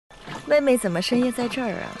妹妹怎么深夜在这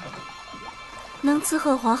儿啊？能伺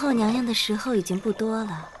候皇后娘娘的时候已经不多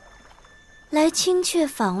了，来清阙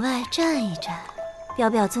坊外站一站，表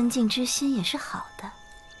表尊敬之心也是好的。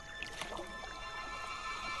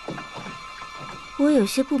我有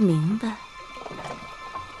些不明白，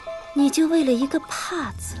你就为了一个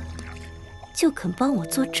怕字，就肯帮我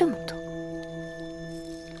做这么多？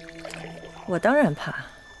我当然怕。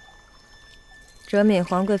哲敏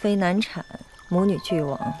皇贵妃难产，母女俱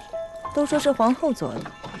亡，都说是皇后做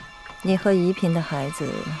的。你和宜嫔的孩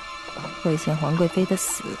子会嫌皇贵妃的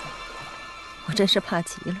死，我真是怕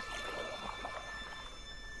极了。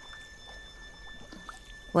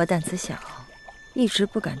我胆子小，一直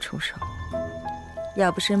不敢出手。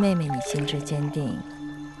要不是妹妹你心智坚定，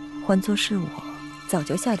换作是我，早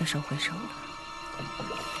就吓得手挥手了。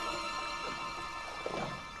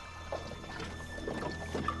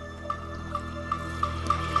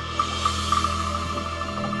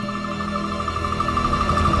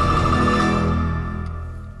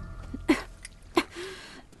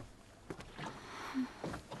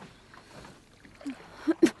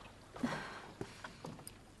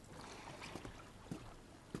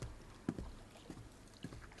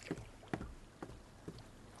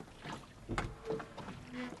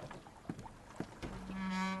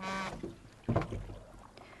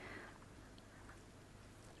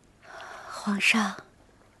皇上，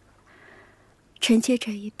臣妾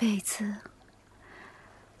这一辈子，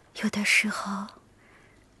有的时候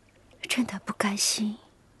真的不甘心，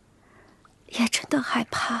也真的害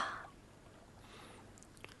怕。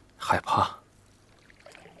害怕？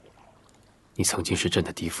你曾经是朕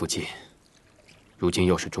的嫡福晋，如今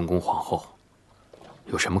又是中宫皇后，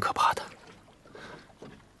有什么可怕的？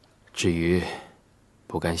至于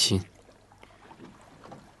不甘心，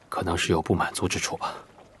可能是有不满足之处吧。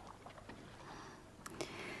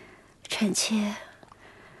臣妾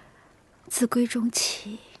自闺中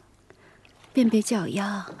起，便被教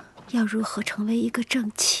养要如何成为一个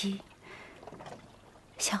正妻，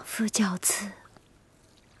相夫教子，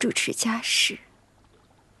主持家事。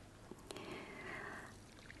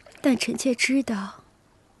但臣妾知道，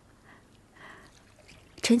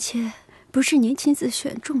臣妾不是您亲自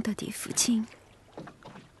选中的嫡福晋，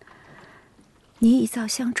您一早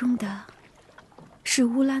相中的是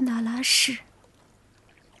乌拉那拉氏。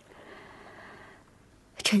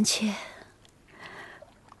臣妾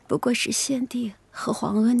不过是先帝和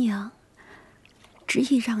皇额娘执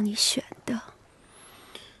意让你选的。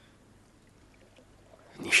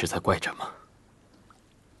你是在怪朕吗？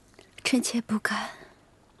臣妾不敢，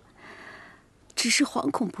只是惶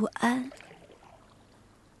恐不安。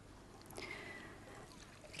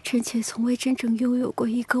臣妾从未真正拥有过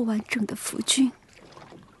一个完整的夫君，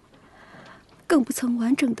更不曾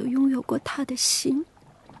完整的拥有过他的心。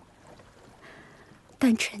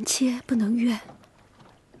但臣妾不能怨，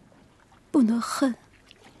不能恨，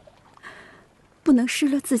不能失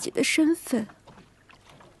了自己的身份，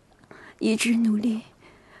一直努力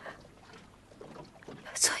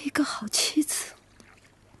做一个好妻子。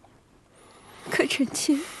可臣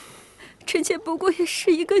妾不过也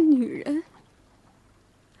是一个女人，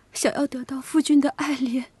想要得到夫君的爱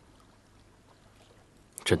恋。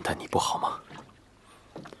朕待你不好吗？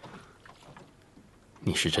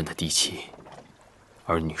你是朕的嫡妻，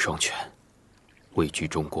儿女双全，位居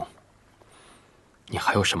中宫，你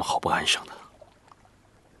还有什么好不安生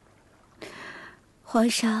的？皇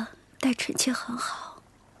上待臣妾很好，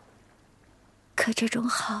可这种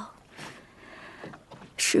好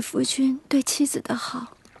是夫君对妻子的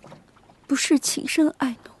好，不是情深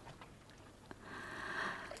爱浓。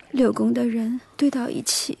六宫的人堆到一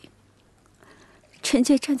起，臣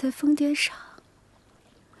妾站在疯癫上，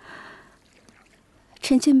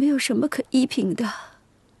臣妾没有什么可依凭的。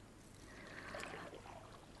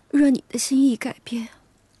若你的心意改变，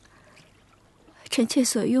臣妾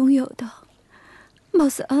所拥有的貌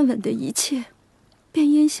似安稳的一切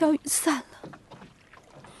便烟消云散了。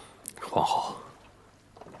皇后，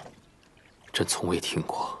朕从未听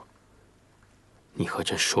过你和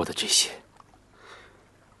朕说的这些，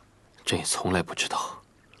朕也从来不知道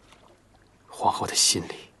皇后的心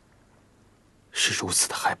里是如此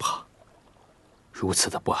的害怕，如此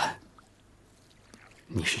的不安。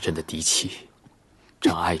你是朕的嫡妻，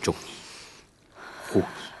朕爱重你，护你，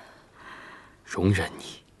容忍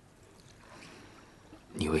你。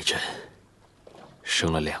你为朕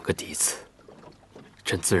生了2个嫡子，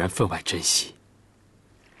朕自然分外珍惜。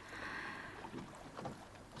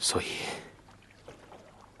所以，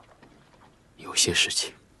有些事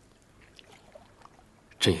情，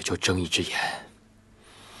朕也就睁一只眼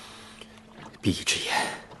闭一只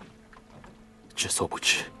眼，只做不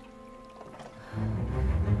知。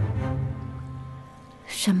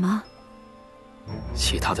什么？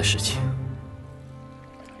其他的事情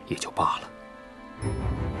也就罢了。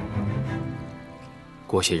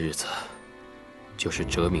过些日子就是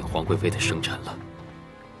哲敏皇贵妃的生辰了。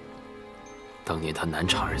当年她难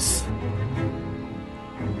产而死，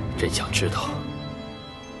朕想知道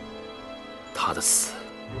她的死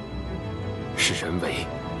是人为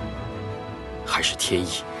还是天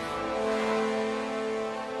意。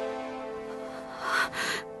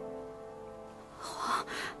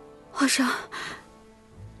皇上，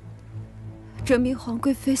哲敏皇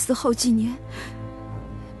贵妃死后几年，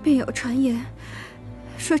便有传言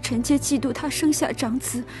说臣妾嫉妒她生下长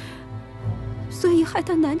子，所以害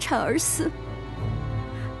她难产而死。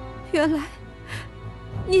原来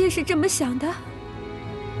你也是这么想的。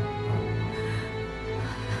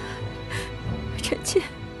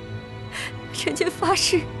臣妾发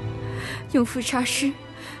誓，用富察氏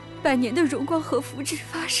100年的荣光和福祉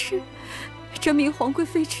发誓，哲敏皇贵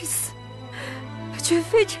妃之死绝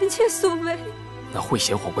非臣妾所为。那惠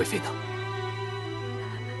贤皇贵妃呢？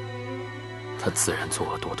她自然作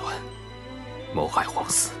恶多端，谋害皇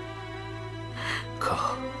嗣。可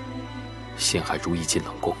陷害如懿进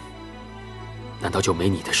冷宫，难道就没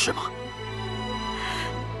你的事吗？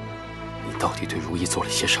你到底对如懿做了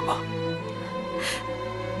些什么？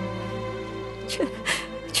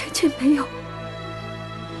臣妾没有，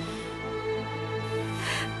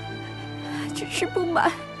只是不满。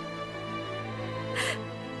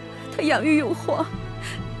她养育有皇，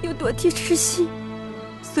又躲嫡之心，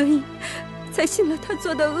所以才信了他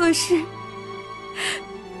做的恶事。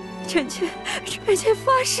臣妾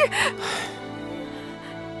发誓。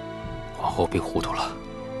皇后病糊涂了。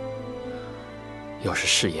要是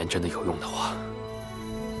誓言真的有用的话，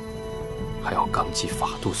还要纲纪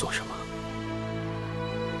法度做什么？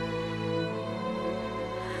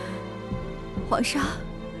皇上，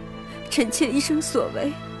臣妾一生所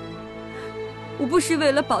为，无不是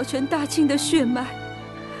为了保全大清的血脉，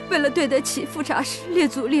为了对得起富察氏列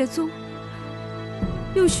祖列宗，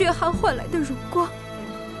用血汗换来的荣光。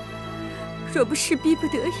若不是逼不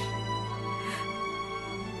得已，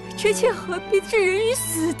臣妾何必置人于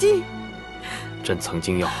死地？朕曾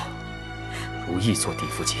经要如懿做嫡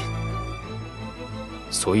福晋，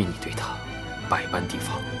所以你对她百般提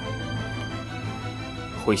防。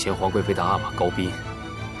惠贤皇贵妃的阿玛高斌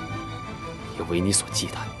也为你所忌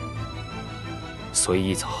惮，所以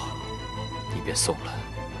一早你便送了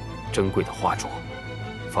珍贵的花镯，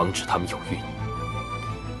防止他们有孕。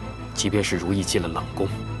即便是如懿进了冷宫，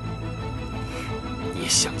你也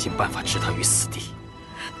想尽办法置她于死地。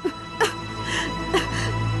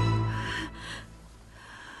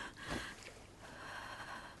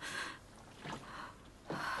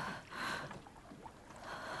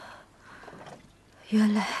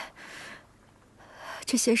原来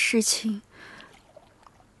这些事情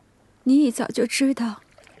你一早就知道，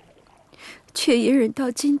却隐忍到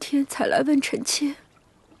今天才来问臣妾。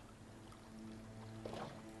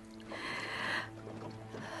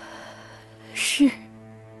是，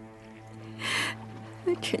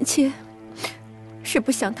臣妾是不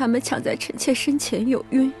想他们抢在臣妾身前有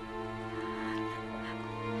孕，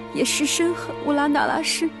也是深恨乌拉那拉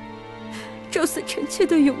氏咒死臣妾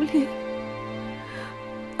的勇烈。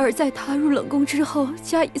而在踏入冷宫之后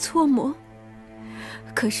加以搓磨，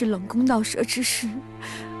可是冷宫闹蛇之事，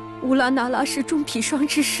乌拉那拉氏中砒霜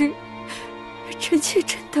之事，臣妾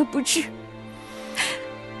真的不知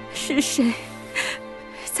是谁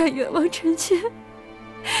在冤枉臣妾，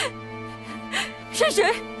是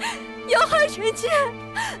谁要害臣妾？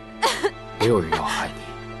没有人要害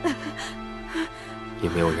你，也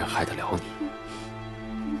没有人害得了你。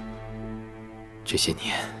这些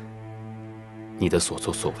年你的所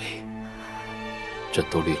作所为，朕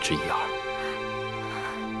都略知一二。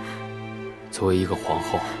作为一个皇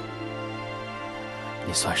后，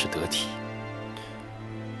你算是得体，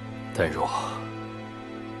但若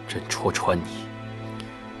朕戳穿你，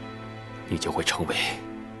你就会成为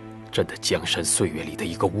朕的江山岁月里的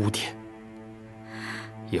一个污点，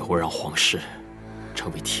也会让皇室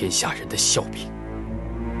成为天下人的笑柄。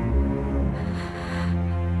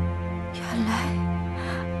原来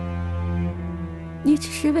你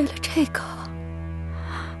只是为了这个。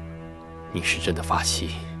你是朕的发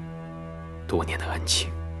妻，多年的恩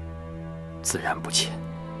情自然不浅。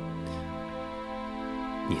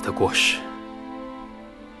你的过失，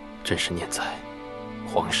朕是念在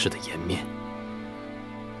皇室的颜面，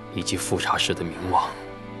以及富察氏的名望，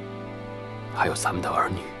还有咱们的儿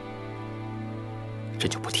女，朕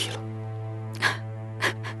就不提了。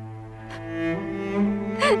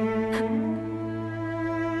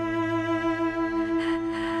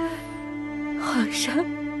皇上，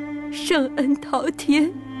圣恩滔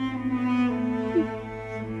天。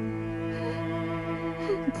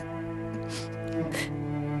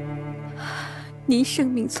您圣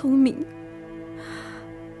明聪明，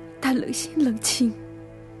但冷心冷情，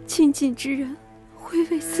亲近之人会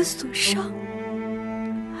为此所伤。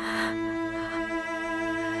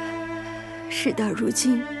事到如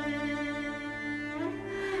今，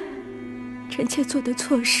臣妾做的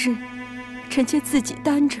错事，臣妾自己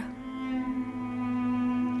担着。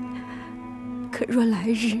可若来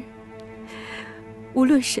日，无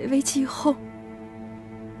论谁为继后，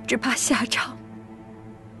只怕下场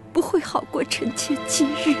不会好过臣妾今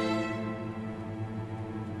日。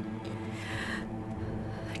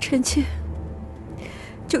臣妾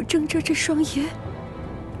就睁着这双眼，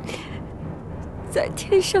在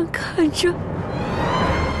天上看着，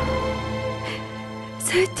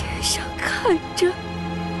在天上看着。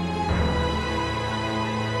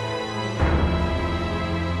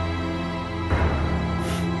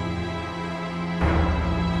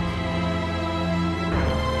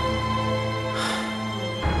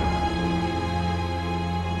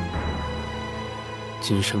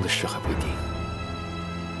今生的事还不一定，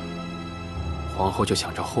皇后就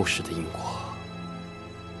想着后世的因果。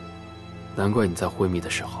难怪你在昏迷的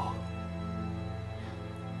时候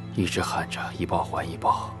一直喊着一报还一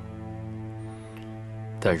报，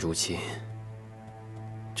但如今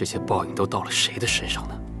这些报应都到了谁的身上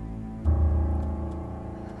呢？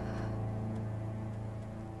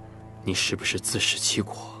你是不是自食其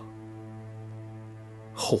果，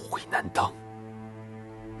后悔难当？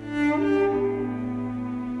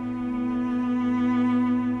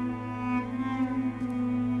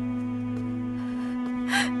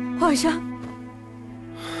皇上，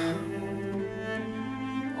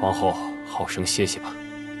皇后好生歇歇吧。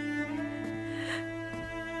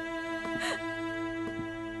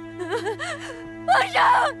皇上，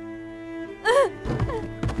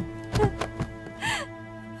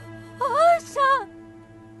皇上，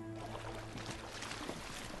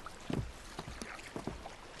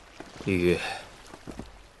丽玉，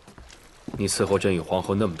你伺候朕与皇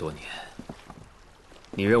后那么多年，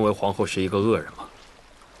你认为皇后是一个恶人吗？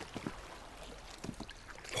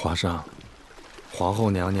皇上，皇后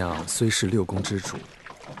娘娘虽是六宫之主，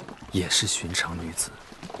也是寻常女子，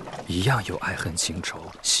一样有爱恨情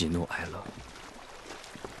仇、喜怒哀乐。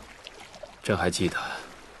朕还记得，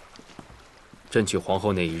朕娶皇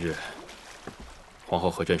后那一日，皇后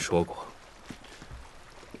和朕说过，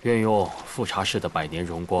愿用富察氏的100年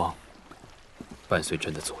荣光，伴随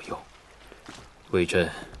朕的左右，为朕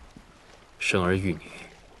生儿育女，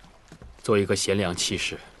做一个贤良妻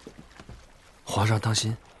室。皇上当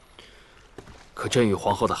心。可朕与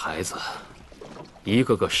皇后的孩子，一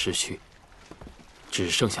个个逝去，只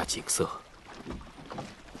剩下景色。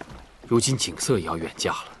如今景色也要远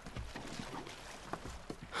嫁了，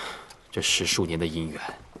这10数年的姻缘，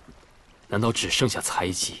难道只剩下猜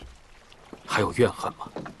忌，还有怨恨吗？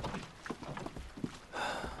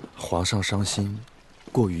皇上伤心，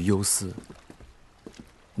过于忧思。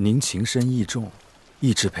您情深义重，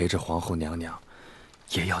一直陪着皇后娘娘，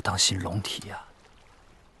也要当心龙体呀。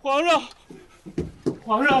皇上，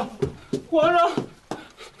皇上，皇上，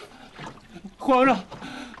皇上，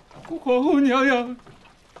皇后娘娘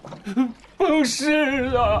崩逝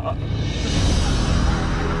了。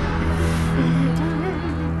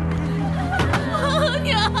皇后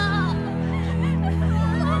娘，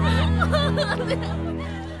皇后娘，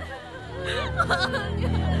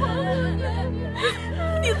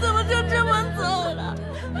你怎么就这么走了？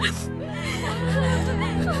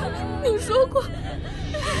你说过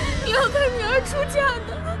你要带女儿出嫁的，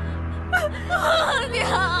皇后娘。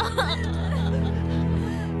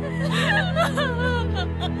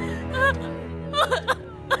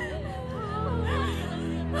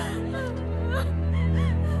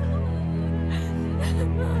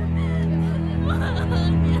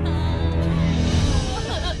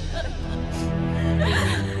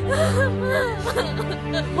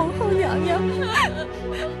皇后娘娘，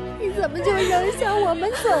你怎么就扔下我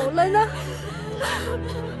们走了呢？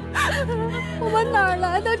我们哪儿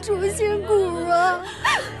来的主心骨啊？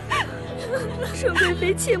沈贵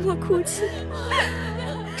妃，切莫哭泣，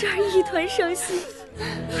这儿一团伤心，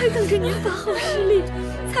还等着您发号施令，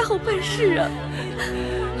才好办事啊。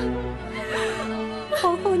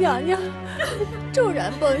皇后娘娘骤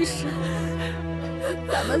然崩逝，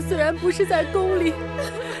咱们虽然不是在宫里，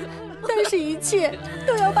但是一切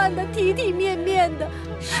都要办得体体面面的。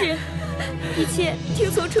是，一切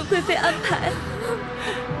听从纯贵妃安排。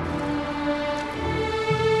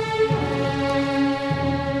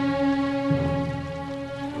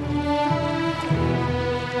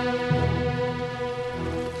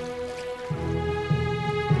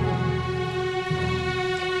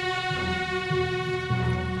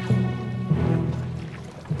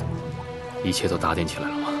一切都打点起来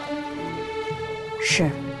了吗？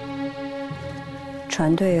是。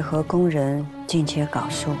船队和工人尽皆缟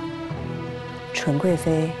素，纯贵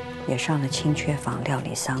妃也上了清阙房料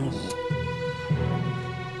理丧仪。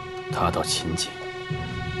她到秦境，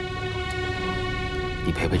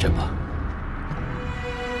你陪陪朕吧。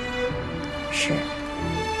是。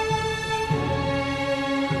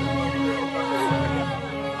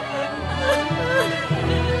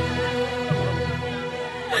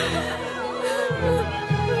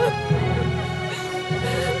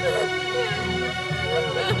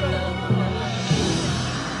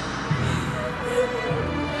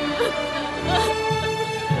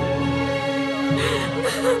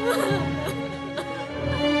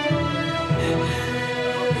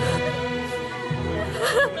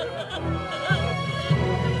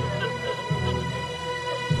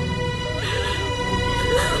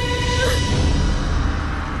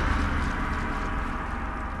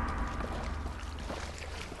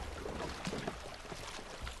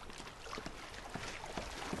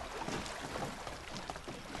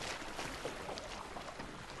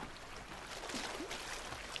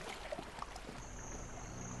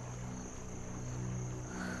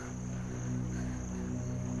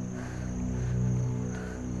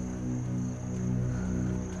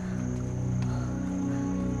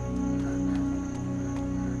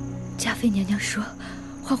嘉妃娘娘说，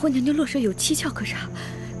皇后娘娘落水有蹊跷可查，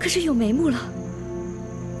可是有眉目了。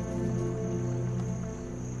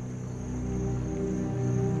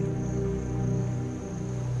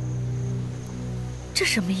这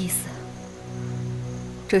什么意思？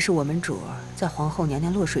这是我们主儿在皇后娘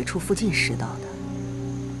娘落水处附近拾到的，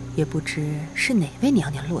也不知是哪位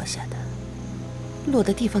娘娘落下的，落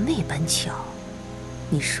的地方那般巧，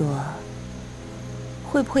你说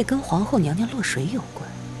会不会跟皇后娘娘落水有关？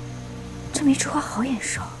这么一句话好眼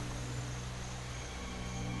熟，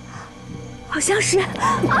好像是。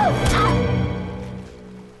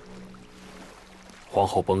皇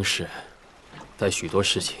后崩逝，但许多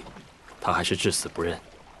事情，她还是至死不认。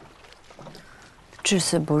至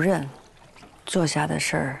死不认，做下的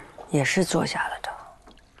事儿也是做下了的。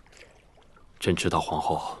朕知道皇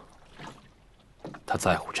后，她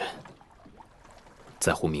在乎朕，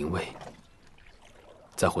在乎名位，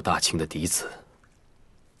在乎大清的嫡子，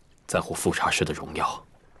在乎富察氏的荣耀。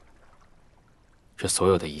这所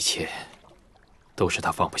有的一切，都是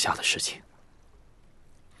她放不下的事情。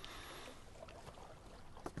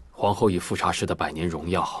皇后以富察氏的百年荣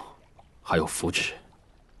耀，还有福祉，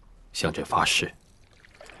向朕发誓，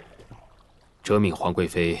折命皇贵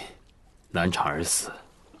妃难产而死，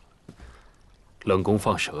冷宫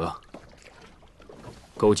放蛇，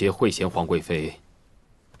勾结惠贤皇贵妃，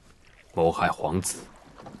谋害皇子，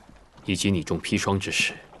以及拟中砒霜之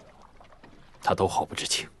事，她都毫不知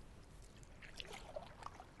情。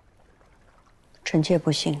臣妾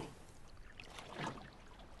不信。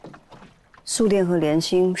素殿和莲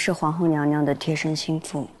心是皇后娘娘的贴身心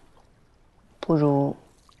腹，不如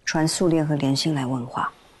传素殿和莲心来问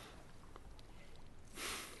话。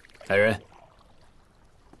来人，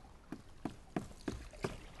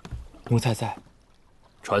奴才在。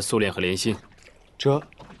传素殿和莲心。这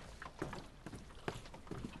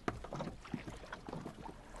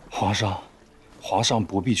皇上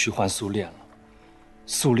不必去唤素殿了。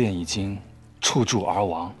素殿已经触柱而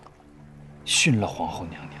亡，殉了皇后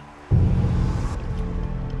娘娘。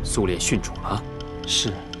素殿殉主了？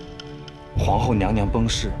是。皇后娘娘崩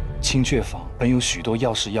逝，清阙坊本有许多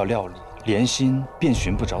要事要料理，莲心便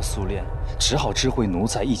寻不着素殿，只好知会奴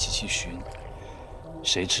才一起去寻。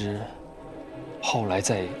谁知后来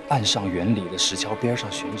在岸上远里的石桥边上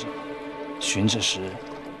寻着时，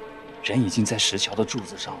人已经在石桥的柱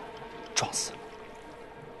子上撞死了。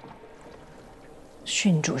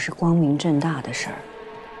殉主是光明正大的事儿，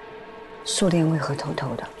素殿为何偷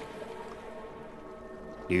偷的？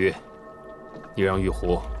李煜，你让玉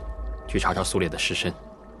壶去查查素殿的尸身。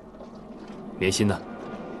莲心呢？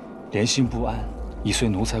莲心不安，已随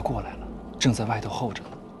奴才过来了，正在外头候着。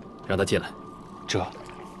让他进来。这。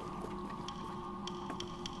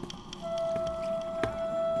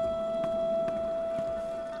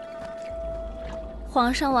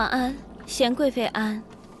皇上晚安，贤贵妃安。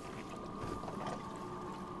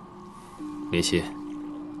莲心，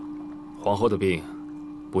皇后的病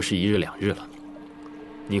不是一日两日了。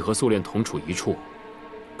你和素殿同处一处，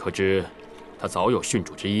可知她早有殉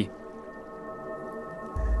主之意？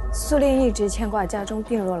素殿一直牵挂家中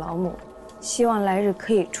病弱老母，希望来日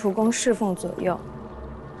可以出宫侍奉左右。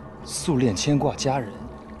素殿牵挂家人，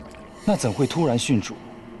那怎会突然殉主？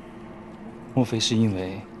莫非是因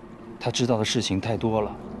为他知道的事情太多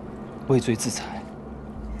了，畏罪自裁？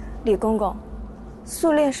李公公，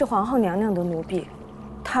素练是皇后娘娘的奴婢，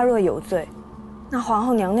她若有罪，那皇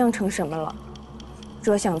后娘娘成什么了？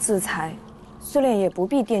若想自裁，素练也不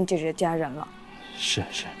必惦记着家人了。是，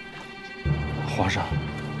皇上，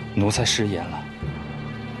奴才失言了。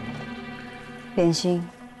莲心，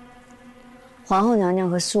皇后娘娘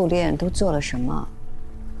和素练都做了什么？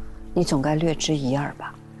你总该略知一二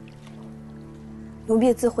吧？奴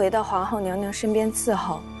婢自回到皇后娘娘身边伺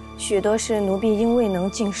候，许多事奴婢因未能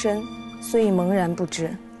近身，所以茫然不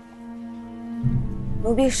知。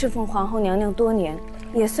奴婢侍奉皇后娘娘多年，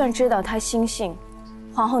也算知道她心性。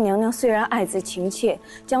皇后娘娘虽然爱子情切，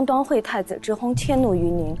将端惠太子之薨迁怒于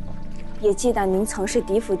您，也忌惮您曾是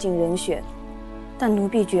嫡府进人选，但奴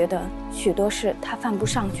婢觉得许多事她犯不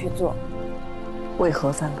上去做。为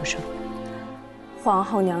何犯不上？皇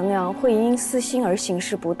后娘娘会因私心而行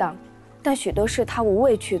事不当，但许多事她无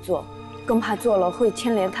谓去做，更怕做了会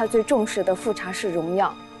牵连她最重视的富察氏荣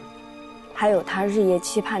耀，还有她日夜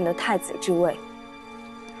期盼的太子之位。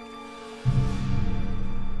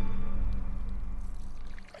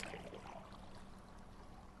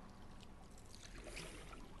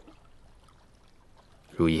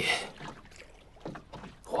如意，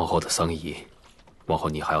皇后的丧仪，往后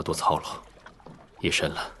你还要多操劳。夜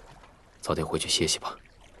深了，早点回去歇息吧。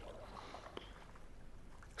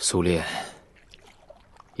苏烈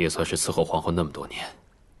也算是伺候皇后那么多年，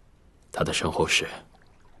她的身后事，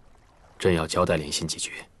朕要交代莲心几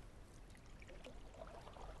句。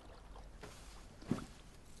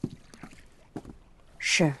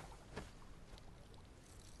是。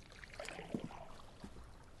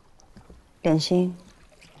莲心，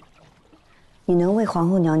你能为皇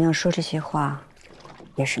后娘娘说这些话，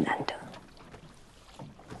也是难得。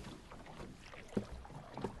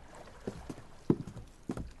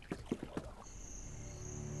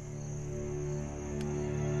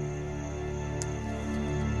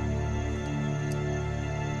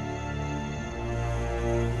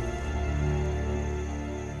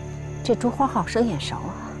这珠花好生眼熟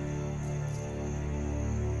啊！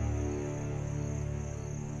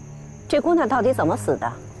这姑娘到底怎么死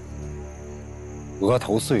的？额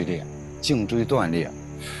头碎裂，颈椎断裂。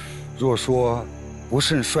若说不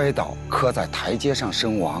慎摔倒，磕在台阶上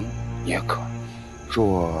身亡，也可；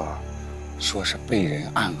若说是被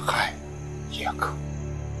人暗害，也可。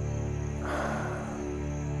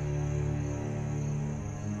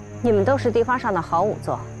你们都是地方上的好仵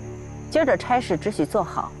作，今儿这差事只许做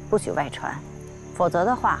好，不许外传，否则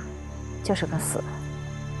的话，就是个死。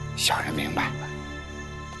小人明白。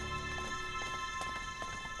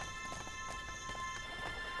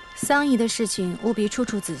丧仪的事情务必处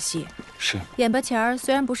处仔细。是。眼巴前儿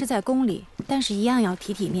虽然不是在宫里，但是一样要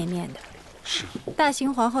体体面面的。是。大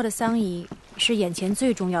行皇后的丧仪是眼前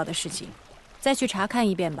最重要的事情，再去查看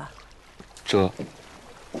一遍吧。这。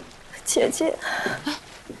姐姐，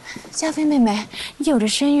嘉妃妹妹，你有着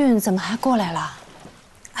身孕，怎么还过来了？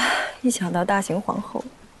一想到大行皇后，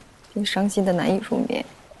便伤心的难以入眠，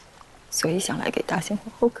所以想来给大行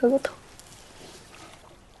皇后磕个头。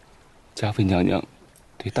嘉妃娘娘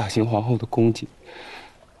对大行皇后的恭敬，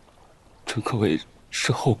这可谓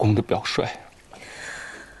是后宫的表率。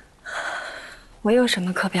我有什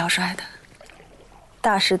么可表率的？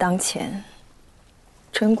大事当前，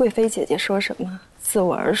陈贵妃姐姐说什么，自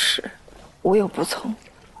我而始，无有不从，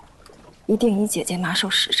一定以姐姐马首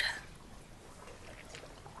是瞻。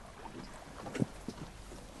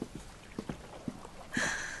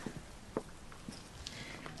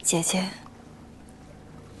姐姐，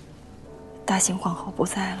大行皇后不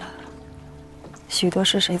在了，许多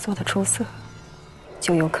事谁做得出色，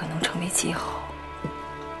就有可能成为继后。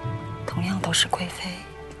同样都是贵妃，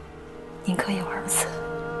宁可有儿子，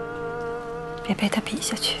别被他比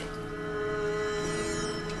下去。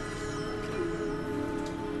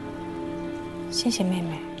谢谢妹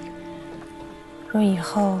妹。若以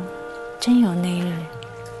后真有那日，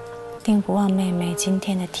定不忘妹妹今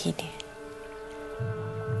天的提点。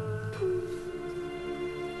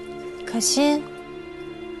可心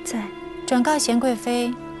在，转告贤贵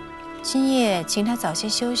妃，今夜请她早些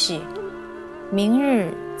休息，明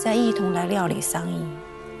日再一同来料理丧仪。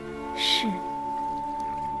是。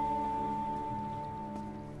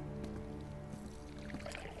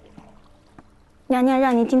娘娘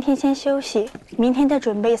让您今天先休息，明天再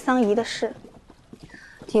准备丧仪的事。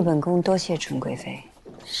替本宫多谢纯贵妃。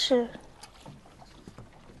是。